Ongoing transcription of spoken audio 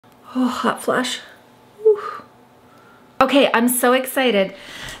Oh, hot flash. Whew. Okay, I'm so excited.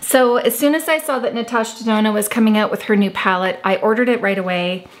 So as soon as I saw that Natasha Denona was coming out with her new palette, I ordered it right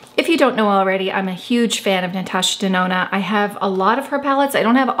away. If you don't know already, I'm a huge fan of Natasha Denona. I have a lot of her palettes. I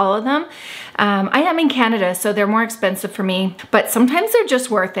don't have all of them. I am in Canada, so they're more expensive for me, but sometimes they're just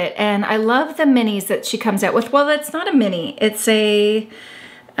worth it. And I love the minis that she comes out with. Well, it's not a mini. It's a,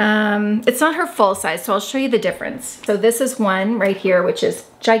 it's not her full size, so I'll show you the difference. So this is one right here, which is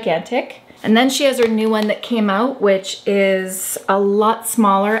gigantic. And then she has her new one that came out, which is a lot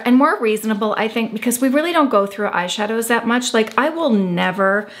smaller and more reasonable, I think, because we really don't go through eyeshadows that much. Like, I will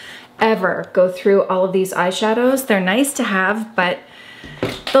never, ever go through all of these eyeshadows. They're nice to have, but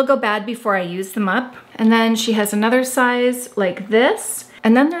they'll go bad before I use them up. And then she has another size like this.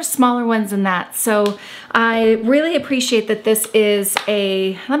 And then there's smaller ones than that. So I really appreciate that this is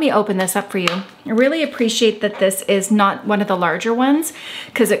a, let me open this up for you. I really appreciate that this is not one of the larger ones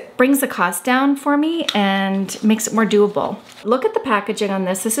because it brings the cost down for me and makes it more doable. Look at the packaging on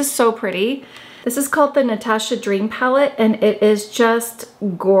this. This is so pretty. This is called the Natasha Dream Palette and it is just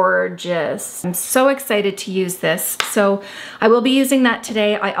gorgeous. I'm so excited to use this. So I will be using that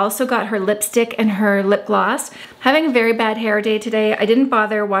today. I also got her lipstick and her lip gloss. Having a very bad hair day today. I didn't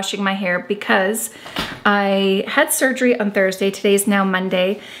bother washing my hair because I had surgery on Thursday. Today's now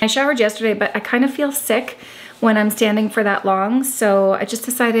Monday. I showered yesterday, but I kind of feel sick when I'm standing for that long. So I just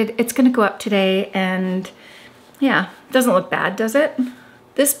decided it's gonna go up today and yeah, doesn't look bad, does it?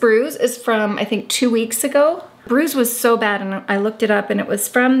 This bruise is from, I think, 2 weeks ago. Bruise was so bad and I looked it up and it was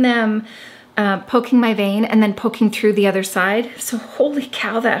from them poking my vein and then poking through the other side. So holy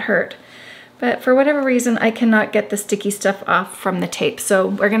cow, that hurt. But for whatever reason, I cannot get the sticky stuff off from the tape. So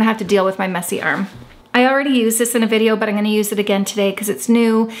we're gonna have to deal with my messy arm. I already used this in a video, but I'm gonna use it again today because it's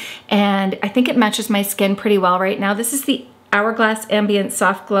new and I think it matches my skin pretty well right now. This is the Hourglass Ambient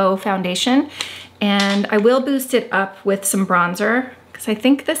Soft Glow Foundation and I will boost it up with some bronzer. I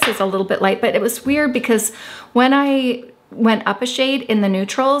think this is a little bit light, but it was weird because when I went up a shade in the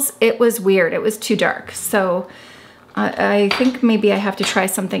neutrals, it was weird. It was too dark. So I think maybe I have to try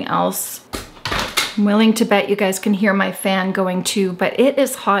something else. I'm willing to bet you guys can hear my fan going too, but it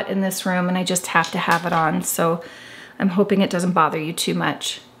is hot in this room and I just have to have it on. So I'm hoping it doesn't bother you too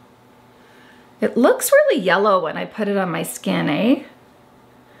much. It looks really yellow when I put it on my skin, eh?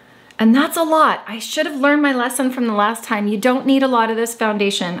 And that's a lot. I should have learned my lesson from the last time. You don't need a lot of this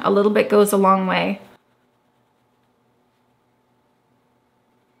foundation. A little bit goes a long way.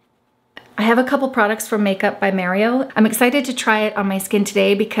 I have a couple products from Makeup by Mario. I'm excited to try it on my skin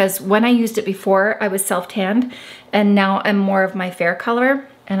today because when I used it before, I was self-tanned and now I'm more of my fair color.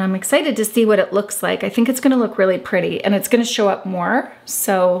 And I'm excited to see what it looks like. I think it's gonna look really pretty and it's gonna show up more.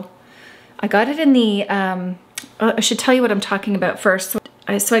 So I got it in the, I should tell you what I'm talking about first.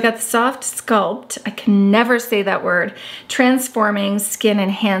 So I got the SoftSculpt, I can never say that word, Transforming Skin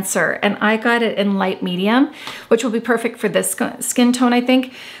Enhancer, and I got it in light medium, which will be perfect for this skin tone, I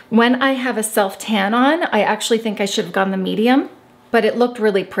think. When I have a self-tan on, I actually think I should have gone the medium, but it looked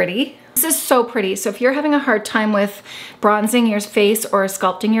really pretty. This is so pretty, so if you're having a hard time with bronzing your face or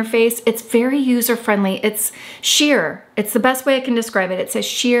sculpting your face, it's very user-friendly. It's sheer. It's the best way I can describe it. It's a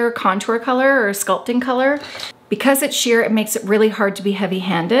sheer contour color or sculpting color. Because it's sheer, it makes it really hard to be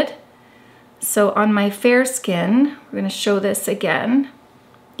heavy-handed. So on my fair skin, we're gonna show this again.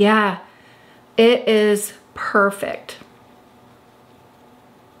 Yeah, it is perfect.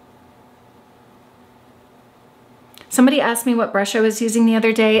 Somebody asked me what brush I was using the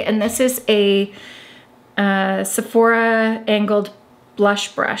other day, and this is a Sephora angled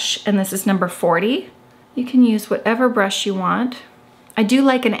blush brush, and this is number 40. You can use whatever brush you want. I do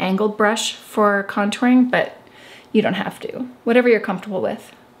like an angled brush for contouring, but you don't have to. Whatever you're comfortable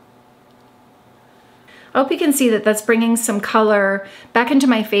with. I hope you can see that that's bringing some color back into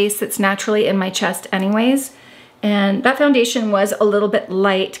my face that's naturally in my chest anyways. And that foundation was a little bit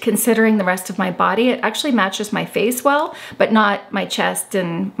light considering the rest of my body. It actually matches my face well, but not my chest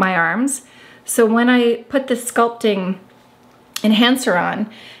and my arms. So when I put the sculpting enhancer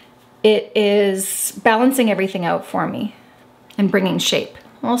on, it is balancing everything out for me and bringing shape.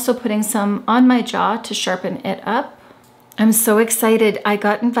 I'm also putting some on my jaw to sharpen it up. I'm so excited. I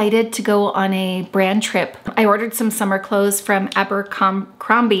got invited to go on a brand trip. I ordered some summer clothes from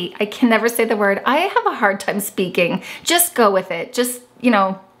Abercrombie. I can never say the word. I have a hard time speaking. Just go with it. Just, you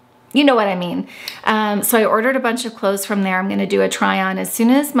know what I mean. So I ordered a bunch of clothes from there. I'm gonna do a try on as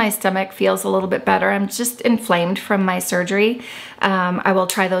soon as my stomach feels a little bit better. I'm just inflamed from my surgery. I will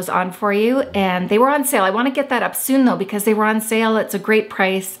try those on for you. And they were on sale. I wanna get that up soon though because they were on sale. It's a great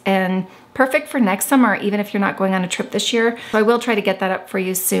price and Perfect for next summer, even if you're not going on a trip this year. So I will try to get that up for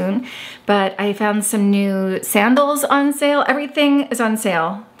you soon. But I found some new sandals on sale. Everything is on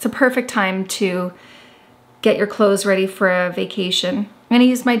sale. It's a perfect time to get your clothes ready for a vacation. I'm gonna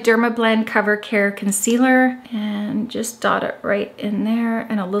use my Dermablend Cover Care Concealer and just dot it right in there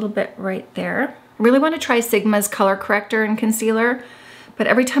and a little bit right there. I really wanna try Sigma's color corrector and concealer, but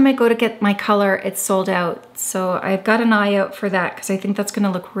every time I go to get my color, it's sold out. So I've got an eye out for that because I think that's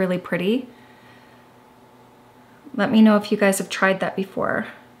gonna look really pretty. Let me know if you guys have tried that before.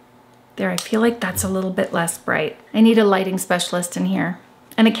 There, I feel like that's a little bit less bright. I need a lighting specialist in here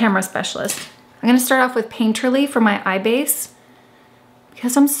and a camera specialist. I'm gonna start off with Painterly for my eye base.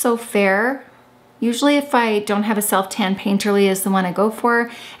 Because I'm so fair, usually if I don't have a self-tan, Painterly is the one I go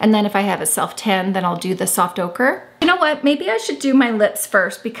for. And then if I have a self-tan, then I'll do the soft ochre. You know what, maybe I should do my lips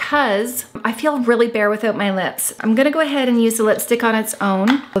first because I feel really bare without my lips. I'm gonna go ahead and use the lipstick on its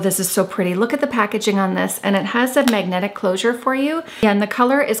own. Oh, this is so pretty. Look at the packaging on this, and it has a magnetic closure for you. Yeah, and the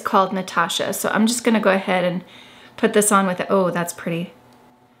color is called Natasha. So I'm just gonna go ahead and put this on with it. Oh, that's pretty.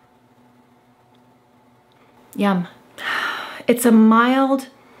 Yum. It's a mild,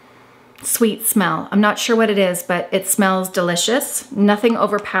 sweet smell. I'm not sure what it is, but it smells delicious. Nothing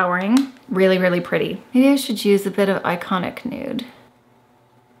overpowering. Really, really pretty. Maybe I should use a bit of Iconic Nude.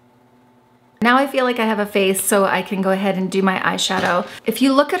 Now I feel like I have a face, so I can go ahead and do my eyeshadow. If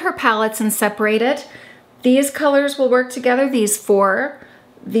you look at her palettes and separate it, these colors will work together, these four.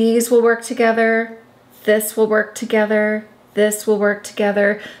 These will work together. This will work together. This will work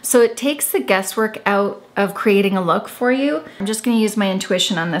together. So it takes the guesswork out of creating a look for you. I'm just gonna use my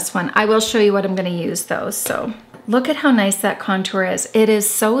intuition on this one. I will show you what I'm gonna use though. So look at how nice that contour is. It is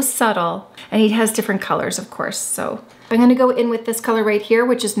so subtle, and it has different colors, of course. So I'm gonna go in with this color right here,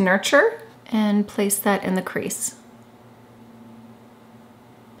 which is Nurture, and place that in the crease.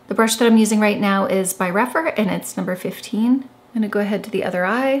 The brush that I'm using right now is by Rephr, and it's number 15. I'm gonna go ahead to the other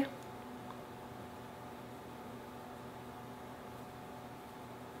eye.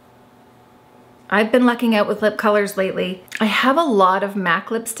 I've been lucking out with lip colors lately. I have a lot of MAC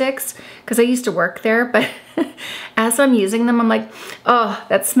lipsticks because I used to work there, but as I'm using them, I'm like, oh,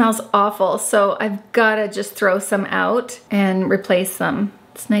 that smells awful. So I've gotta just throw some out and replace them.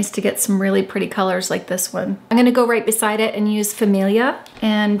 It's nice to get some really pretty colors like this one. I'm gonna go right beside it and use Familia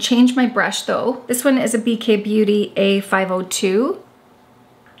and change my brush though. This one is a BK Beauty A502.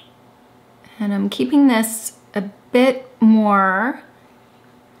 And I'm keeping this a bit more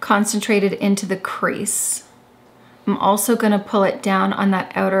concentrated into the crease. I'm also gonna pull it down on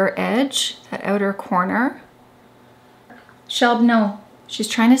that outer edge, that outer corner. Shelb, no. She's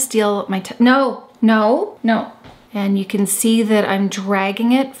trying to steal my, no, no, no. And you can see that I'm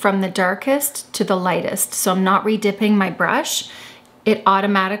dragging it from the darkest to the lightest. So I'm not redipping my brush. It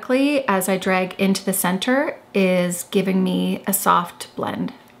automatically, as I drag into the center, is giving me a soft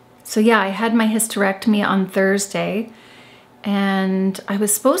blend. So yeah, I had my hysterectomy on Thursday, and I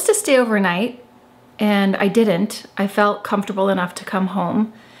was supposed to stay overnight, and I didn't. I felt comfortable enough to come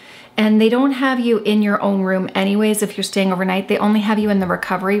home. And they don't have you in your own room anyways if you're staying overnight. They only have you in the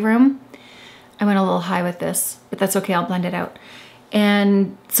recovery room. I went a little high with this, but that's okay, I'll blend it out.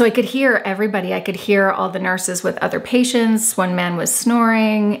 And so I could hear everybody. I could hear all the nurses with other patients. One man was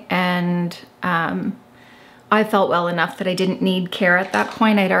snoring, and I felt well enough that I didn't need care at that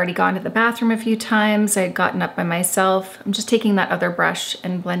point. I'd already gone to the bathroom a few times. I had gotten up by myself. I'm just taking that other brush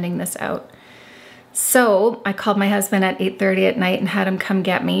and blending this out. So I called my husband at 8:30 at night and had him come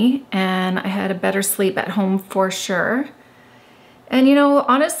get me, and I had a better sleep at home for sure. And you know,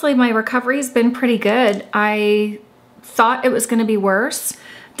 honestly, my recovery's been pretty good. I thought it was gonna be worse.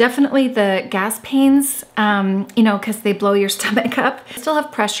 Definitely the gas pains, you know, because they blow your stomach up. I still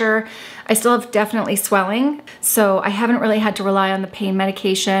have pressure. I still have definitely swelling. So I haven't really had to rely on the pain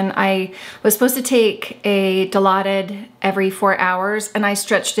medication. I was supposed to take a Dilaudid every 4 hours, and I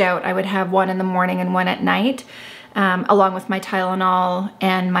stretched out. I would have one in the morning and one at night, along with my Tylenol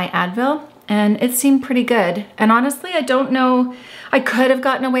and my Advil. And it seemed pretty good. And honestly, I don't know, I could have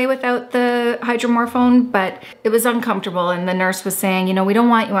gotten away without the hydromorphone, but it was uncomfortable. And the nurse was saying, you know, we don't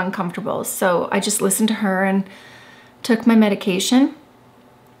want you uncomfortable. So I just listened to her and took my medication.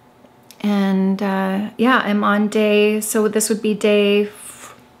 And yeah, I'm on day, so this would be day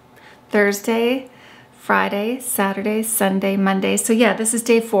Thursday, Friday, Saturday, Sunday, Monday. So yeah, this is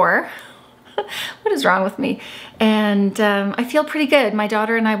day 4. What is wrong with me? And I feel pretty good. My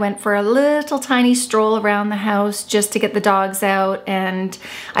daughter and I went for a little tiny stroll around the house just to get the dogs out, and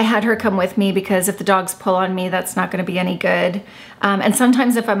I had her come with me because if the dogs pull on me, that's not going to be any good. And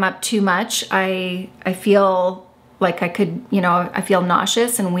sometimes if I'm up too much, I feel like I could, you know, I feel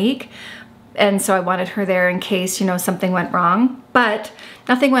nauseous and weak. And so I wanted her there in case, you know, something went wrong, but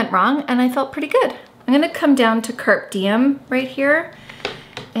nothing went wrong and I felt pretty good. I'm gonna come down to Carpe Diem right here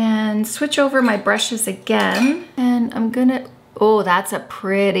and switch over my brushes again. And I'm gonna, oh, that's a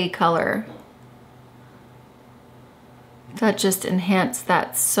pretty color. That just enhanced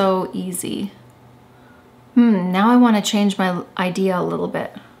that so easy. Now I wanna change my idea a little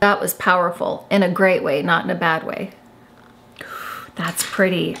bit. That was powerful in a great way, not in a bad way. That's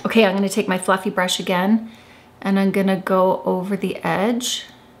pretty. Okay, I'm gonna take my fluffy brush again and I'm gonna go over the edge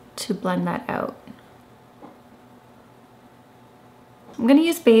to blend that out. I'm gonna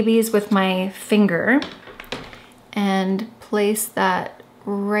use babies with my finger and place that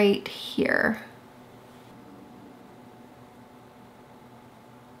right here.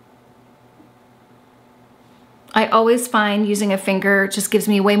 I always find using a finger just gives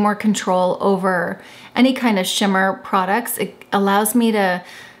me way more control over any kind of shimmer products. It allows me to,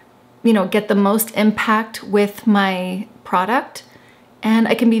 you know, get the most impact with my product, and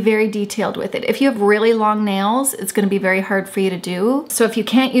I can be very detailed with it. If you have really long nails, it's gonna be very hard for you to do. So if you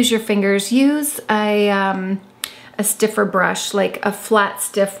can't use your fingers, use a stiffer brush, like a flat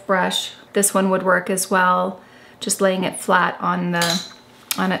stiff brush. This one would work as well, just laying it flat on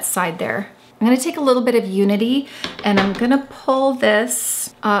its side there. I'm gonna take a little bit of Unity and I'm gonna pull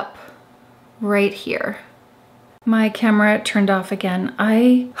this up right here. My camera turned off again.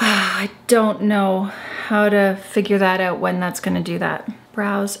 I don't know how to figure that out when that's gonna do that.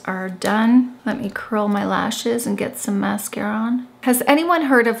 Brows are done. Let me curl my lashes and get some mascara on. Has anyone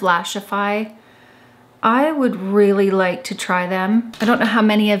heard of Lashify? I would really like to try them. I don't know how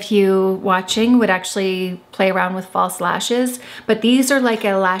many of you watching would actually play around with false lashes, but these are like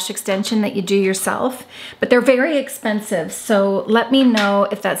a lash extension that you do yourself, but they're very expensive. So let me know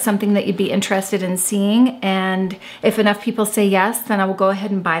if that's something that you'd be interested in seeing. And if enough people say yes, then I will go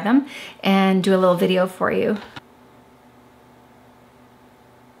ahead and buy them and do a little video for you.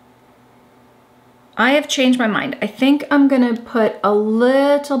 I have changed my mind. I think I'm gonna put a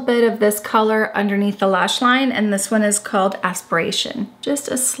little bit of this color underneath the lash line, and this one is called Aspiration. Just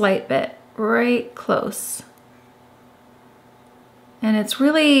a slight bit, right close. And it's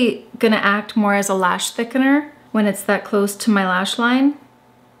really gonna act more as a lash thickener when it's that close to my lash line.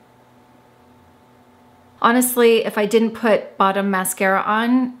 Honestly, if I didn't put bottom mascara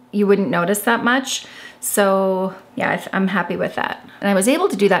on, you wouldn't notice that much. So yeah, I'm happy with that. And I was able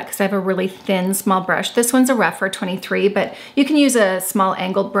to do that because I have a really thin, small brush. This one's a Rephr 23, but you can use a small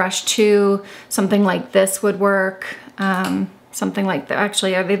angled brush too. Something like this would work. Something like that.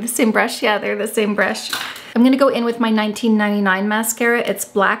 Actually, are they the same brush? Yeah, they're the same brush. I'm gonna go in with my 1999 mascara. It's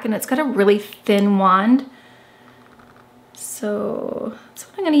black and it's got a really thin wand. So that's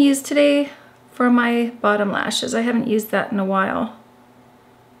what I'm gonna use today for my bottom lashes. I haven't used that in a while.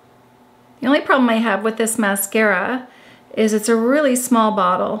 The only problem I have with this mascara is it's a really small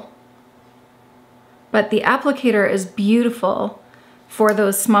bottle, but the applicator is beautiful for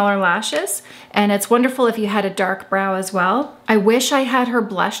those smaller lashes, and it's wonderful if you had a dark brow as well. I wish I had her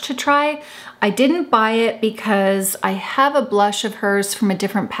blush to try. I didn't buy it because I have a blush of hers from a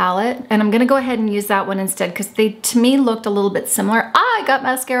different palette, and I'm gonna go ahead and use that one instead because they, to me, looked a little bit similar. I got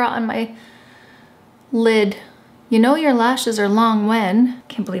mascara on my lid. You know your lashes are long when.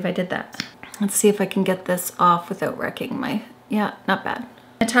 Can't believe I did that. Let's see if I can get this off without wrecking my, yeah, not bad.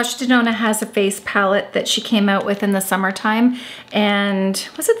 Natasha Denona has a face palette that she came out with in the summertime, and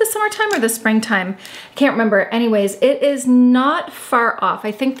was it the summertime or the springtime? I can't remember. Anyways, it is not far off.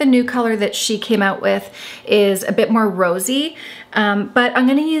 I think the new color that she came out with is a bit more rosy, but I'm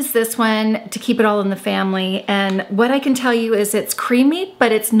gonna use this one to keep it all in the family. And what I can tell you is it's creamy,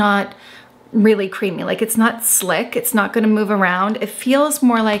 but it's not really creamy. Like, it's not slick, it's not gonna move around. It feels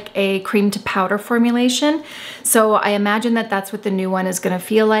more like a cream to powder formulation. So I imagine that that's what the new one is gonna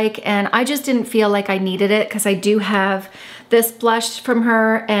feel like. And I just didn't feel like I needed it because I do have this blush from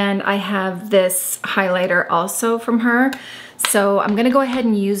her and I have this highlighter also from her. So I'm gonna go ahead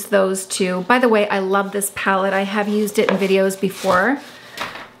and use those two. By the way, I love this palette. I have used it in videos before,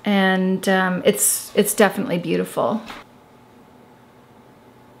 and it's definitely beautiful.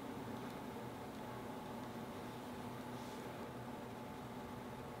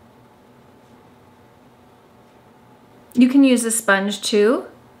 You can use a sponge too.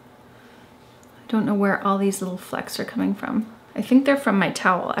 I don't know where all these little flecks are coming from. I think they're from my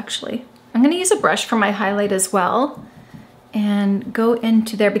towel, actually. I'm gonna use a brush for my highlight as well and go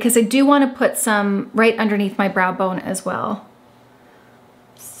into there because I do want to put some right underneath my brow bone as well.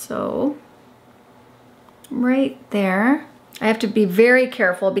 So right there. I have to be very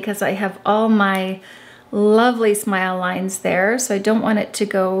careful because I have all my lovely smile lines there, so I don't want it to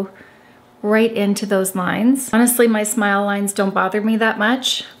go right into those lines. Honestly, my smile lines don't bother me that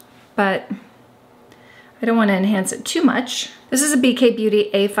much, but I don't want to enhance it too much. This is a BK Beauty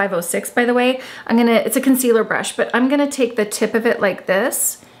A506, by the way. It's a concealer brush, but I'm gonna take the tip of it like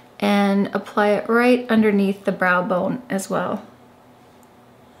this and apply it right underneath the brow bone as well.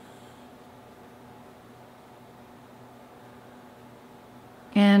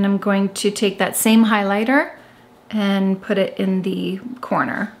 And I'm going to take that same highlighter and put it in the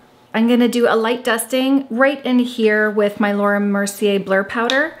corner. I'm gonna do a light dusting right in here with my Laura Mercier Blur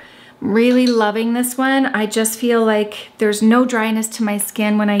Powder. Really loving this one. I just feel like there's no dryness to my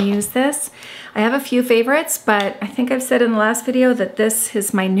skin when I use this. I have a few favorites, but I think I've said in the last video that this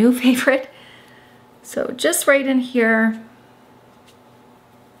is my new favorite. So just right in here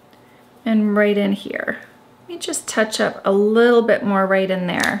and right in here. Let me just touch up a little bit more right in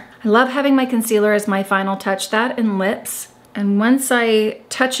there. I love having my concealer as my final touch, that and lips. And once I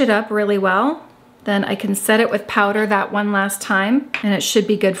touch it up really well, then I can set it with powder that one last time and it should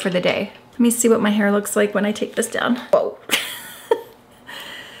be good for the day. Let me see what my hair looks like when I take this down. Whoa.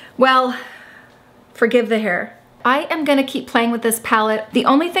 Well, forgive the hair. I am gonna keep playing with this palette. The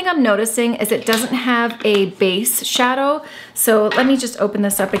only thing I'm noticing is it doesn't have a base shadow. So let me just open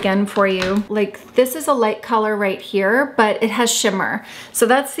this up again for you. Like, this is a light color right here, but it has shimmer. So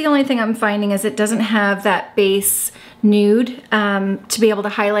that's the only thing I'm finding is it doesn't have that base nude to be able to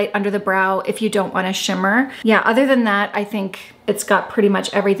highlight under the brow if you don't want to shimmer. Yeah, other than that, I think it's got pretty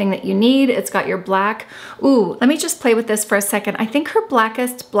much everything that you need. It's got your black. Ooh, let me just play with this for a second. I think her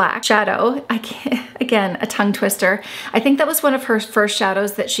blackest black shadow, again, a tongue twister. I think that was one of her first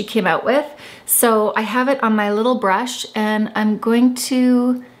shadows that she came out with. So I have it on my little brush and I'm going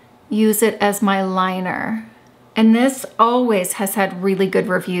to use it as my liner. And this always has had really good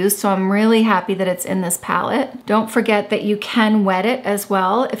reviews, so I'm really happy that it's in this palette. Don't forget that you can wet it as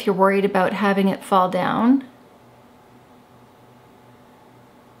well if you're worried about having it fall down.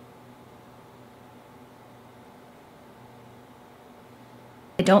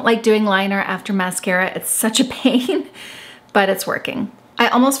 I don't like doing liner after mascara. It's such a pain, but it's working. I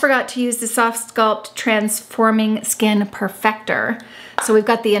almost forgot to use the SoftSculpt Transforming Skin Perfector. So we've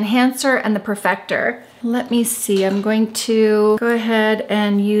got the enhancer and the perfector. Let me see, I'm going to go ahead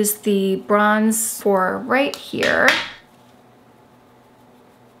and use the bronze for right here.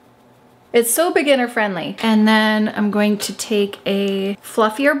 It's so beginner friendly. And then I'm going to take a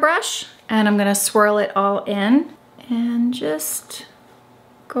fluffier brush and I'm gonna swirl it all in and just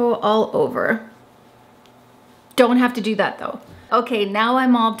go all over. Don't have to do that though. Okay, now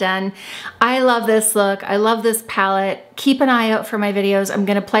I'm all done. I love this look. I love this palette. Keep an eye out for my videos. I'm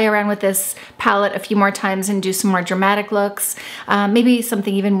gonna play around with this palette a few more times and do some more dramatic looks, maybe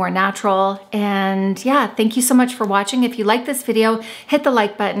something even more natural. And yeah, thank you so much for watching. If you like this video, hit the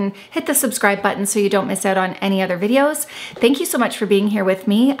like button, hit the subscribe button so you don't miss out on any other videos. Thank you so much for being here with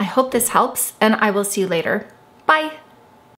me. I hope this helps and I will see you later. Bye.